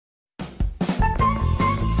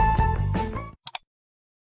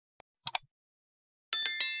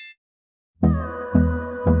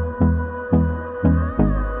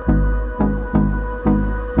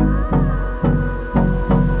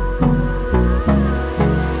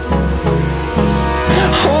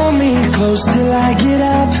close till I get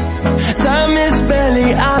up. Time is barely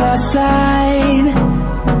on our side.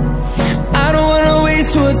 I don't wanna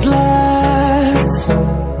waste what's left.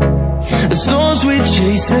 The storms we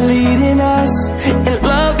chase are leading us, and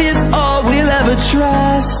love is all we'll ever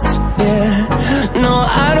trust. Yeah, no,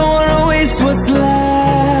 I don't wanna waste what's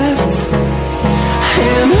left.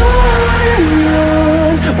 And on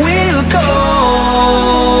we'll go,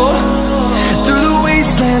 through the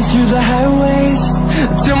wastelands, through the highways,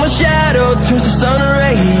 till my shadow turns to sun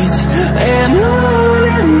rays. And on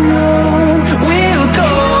we'll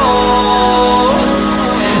go,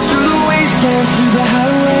 through the wastelands, through the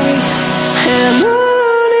highways, and on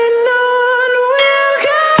we'll go.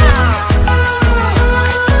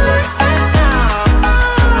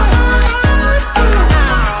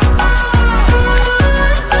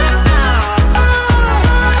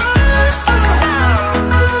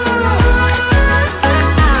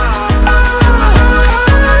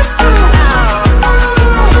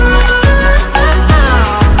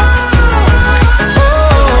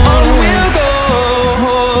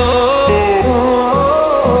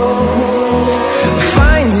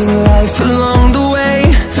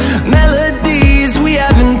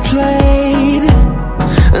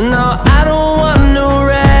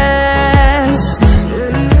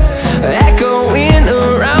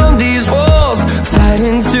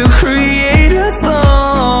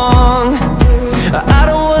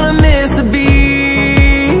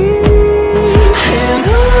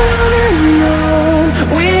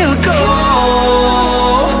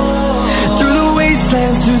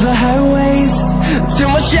 Through the highways, till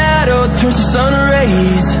my shadow turns to sun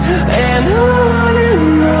rays. And on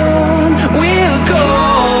we'll go,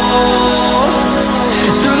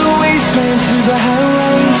 through the wastelands, through the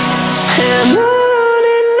highways, and on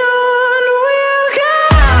we'll go.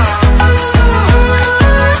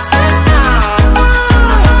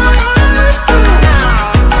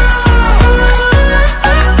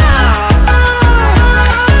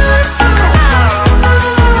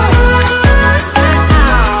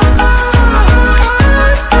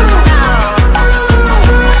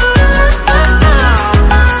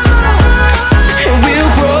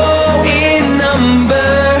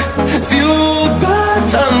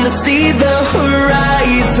 See the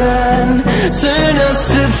horizon, turn us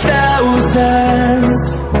to thousands,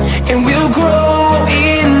 and we'll grow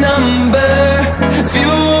in number,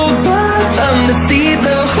 fueled by them to see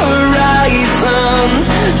the horizon,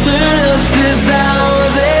 turn us to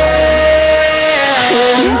thousands.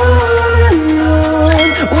 And on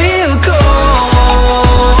we'll go,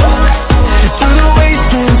 through the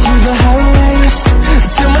wastelands, through the highways,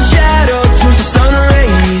 till my shadow turns to sun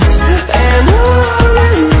rays. And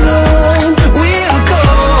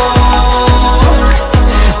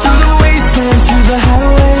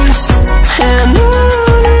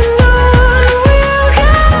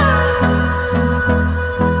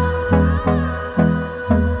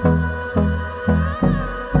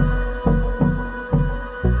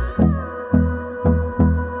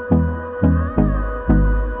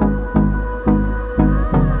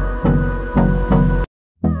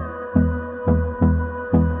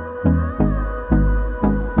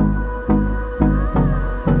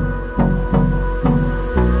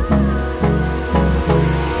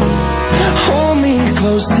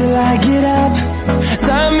close till I get up.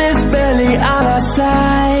 Time is barely on our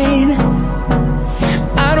side.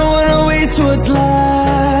 I don't wanna waste what's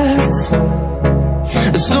left.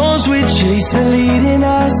 The storms we chase are leading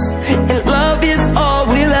us, and love is all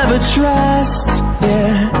we'll ever trust.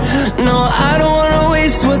 Yeah, no, I don't wanna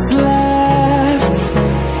waste what's left.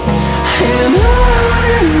 And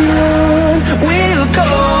on we'll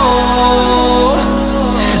go,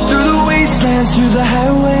 through the wastelands, through the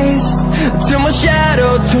highways, till my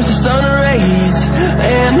shadow turns to sun rays.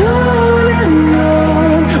 And on